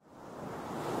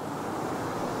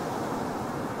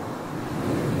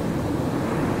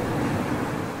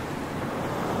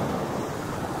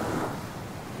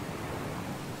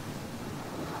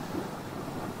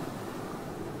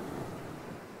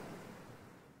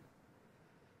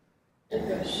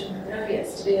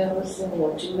yesterday I was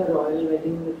watching the royal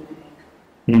wedding with my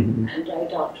and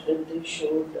right after it they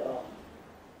showed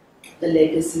the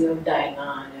legacy of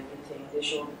Diana and everything. They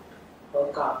showed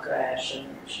her car crash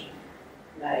and she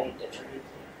died and everything.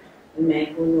 And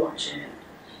Meg was watching it.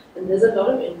 And there's a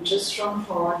lot of interest from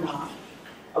her now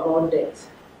about death.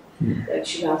 Like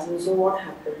she asked me, so what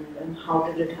happened and how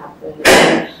did it happen?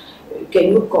 And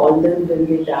can you call them when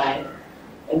they die?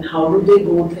 And how do they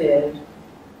go there?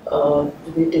 Do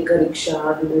they take a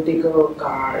rickshaw? Do they take a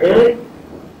car? Right?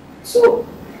 So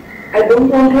I don't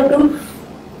want her to,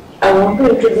 I want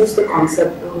to introduce the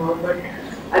concept to her, but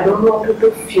I don't want her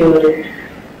to fear it.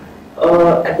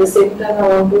 At the same time,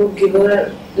 I want to give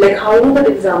her, like how that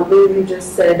example you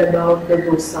just said about the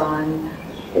dosa, and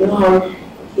you know how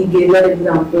he gave that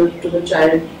example to the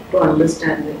child to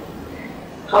understand it.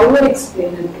 How do I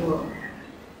explain it to her?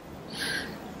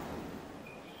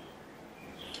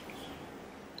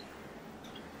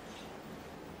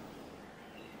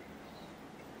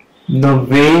 The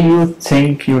way you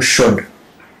think you should.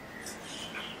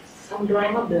 I'm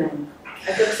drawing a blank.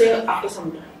 I could say after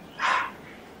some time.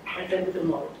 I'll tell you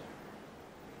tomorrow.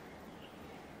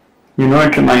 You know,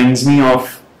 it reminds me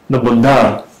of the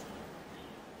Buddha.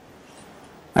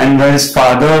 And his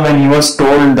father, when he was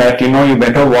told that, you know, you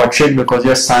better watch it because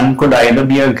your son could either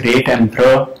be a great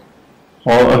emperor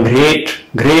or a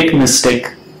great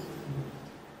mystic.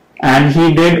 And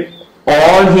he did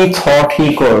all he thought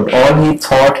he could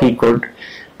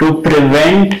to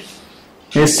prevent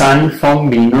his son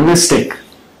from being a mystic.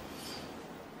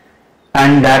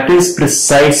 And that is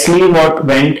precisely what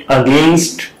went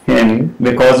against him,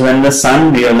 because when the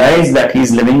son realized that he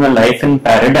is living a life in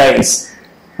paradise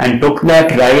and took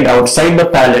that ride outside the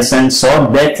palace and saw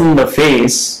death in the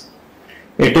face,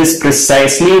 it is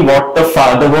precisely what the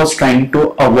father was trying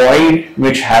to avoid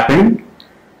which happened,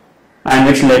 and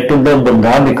which led to the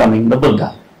Buddha becoming the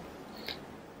Buddha.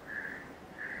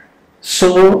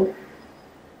 So,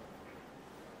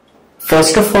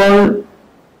 first of all,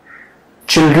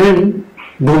 children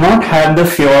do not have the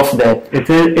fear of death. It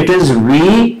is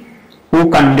we who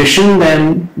condition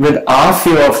them with our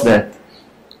fear of death.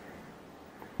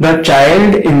 The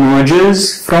child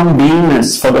emerges from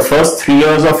beingness for the first 3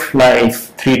 years of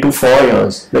life, 3 to 4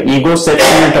 years. The ego sets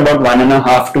in at about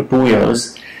 1.5 to 2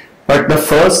 years. But the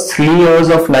first 3 years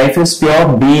of life is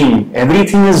pure being.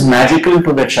 Everything is magical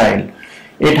to the child.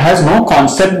 It has no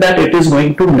concept that it is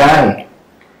going to die.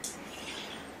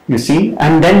 You see?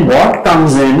 And then what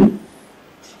comes in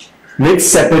with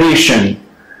separation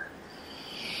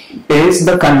is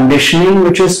the conditioning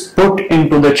which is put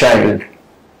into the child.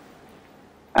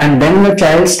 And then the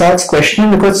child starts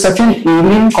questioning, because it's such an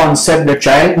alien concept. The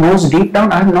child knows deep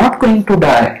down, I am not going to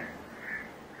die.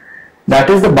 That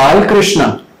is the Bal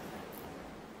Krishna.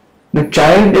 The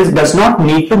child does not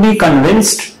need to be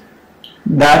convinced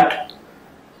that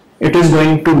it is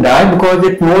going to die, because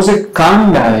it knows it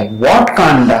can't die. What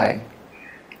can't die?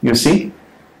 You see?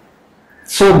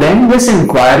 So then this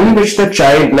inquiry which the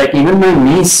child, like even my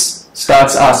niece,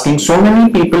 starts asking. So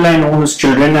many people I know whose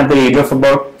children at the age of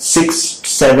about 6,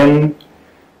 7,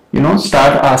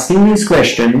 start asking these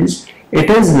questions. It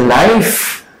is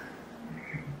life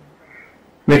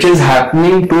which is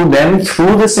happening to them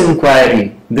through this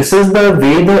inquiry. This is the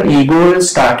way the ego is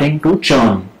starting to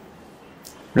churn.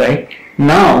 Right?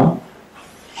 Now,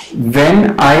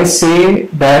 when I say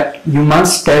that you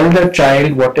must tell the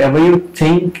child whatever you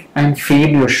think and feel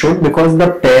you should, because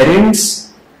the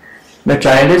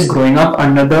child is growing up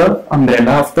under the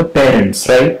umbrella of the parents,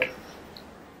 right?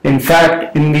 In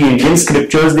fact, in the Indian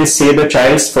scriptures, they say the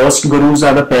child's first gurus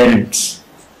are the parents.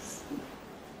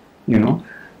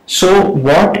 So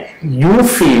what you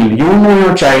feel, you know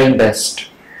your child best.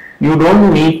 You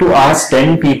don't need to ask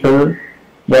 10 people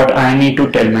what I need to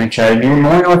tell my child. You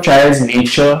know your child's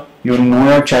nature, you know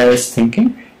your child's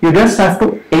thinking. You just have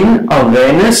to, in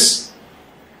awareness,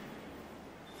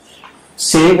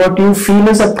 say what you feel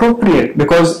is appropriate,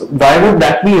 because why would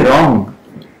that be wrong?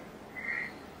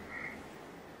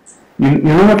 You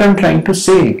know what I'm trying to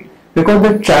say? Because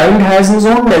the child has his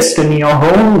own destiny or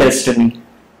her own destiny,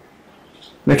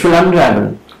 which will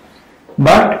unravel.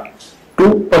 But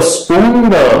to postpone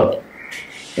the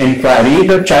inquiry,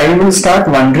 the child will start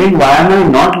wondering, why am I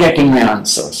not getting my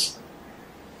answers?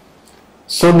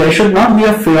 So there should not be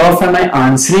a fear of, am I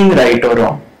answering right or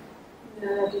wrong?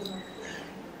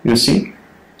 You see?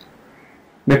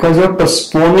 Because you're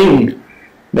postponing,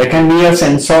 there can be a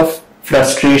sense of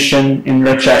frustration in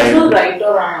the child. There is no right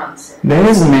or wrong answer. There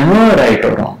is never a right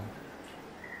or wrong.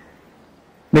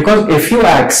 Because if you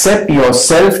accept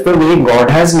yourself the way God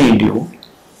has made you,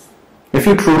 if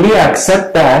you truly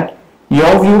accept that,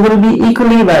 your view will be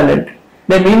equally valid.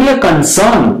 There may be a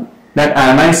concern that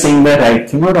am I saying the right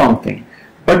thing or wrong thing.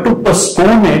 But to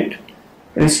postpone it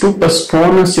is to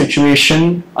postpone a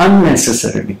situation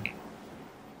unnecessarily.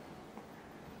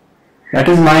 That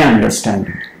is my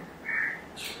understanding.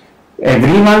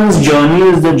 Everyone's journey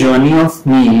is the journey of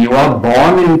me. You are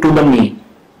born into the me.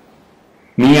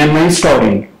 Me and my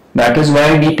story. That is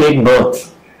why we take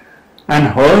birth. And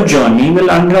her journey will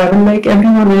unravel like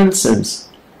everyone else's.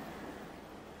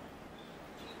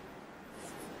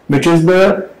 Which is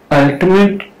the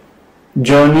ultimate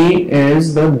journey,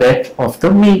 is the death of the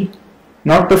me.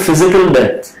 Not the physical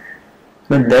death.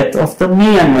 The death of the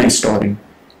me and my story.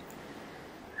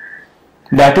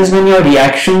 That is when your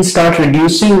reactions start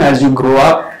reducing as you grow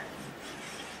up.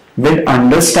 With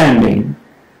understanding,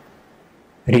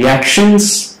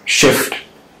 reactions shift.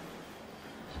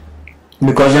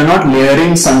 Because you're not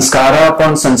layering sanskara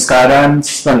upon sanskara and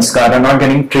sanskara, not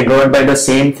getting triggered by the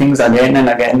same things again and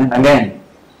again and again.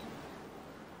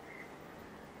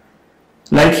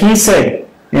 Like he said,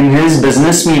 in his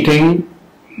business meeting,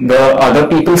 the other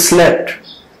people slept.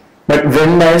 But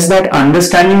when there is that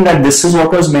understanding that this is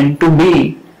what was meant to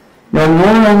be, you are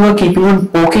no longer keeping on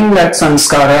poking that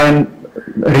sanskara and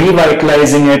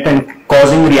revitalizing it and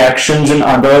causing reactions in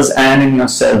others and in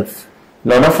yourself. A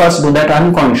lot of us do that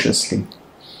unconsciously.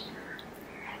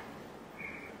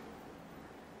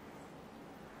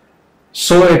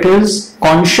 So it is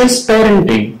conscious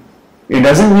parenting. It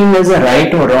doesn't mean there's a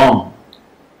right or wrong.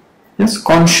 It's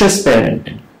conscious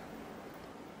parenting.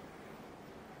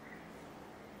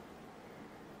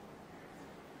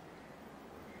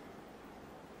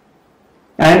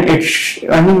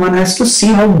 And one has to see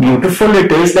how beautiful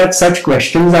it is that such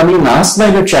questions are being asked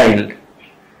by the child.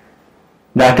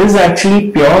 That is actually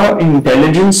pure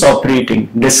intelligence operating,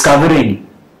 discovering.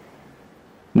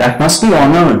 That must be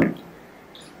honored.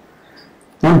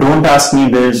 No, don't ask me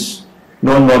this,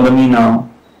 don't bother me now.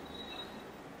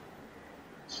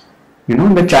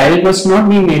 The child must not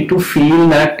be made to feel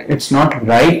that it's not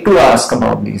right to ask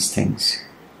about these things.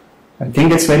 I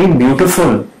think it's very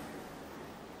beautiful.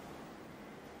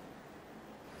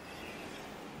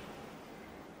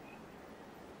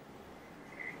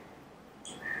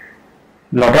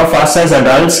 A lot of us as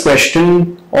adults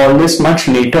question all this much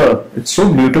later. It's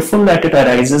so beautiful that it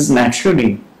arises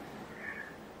naturally.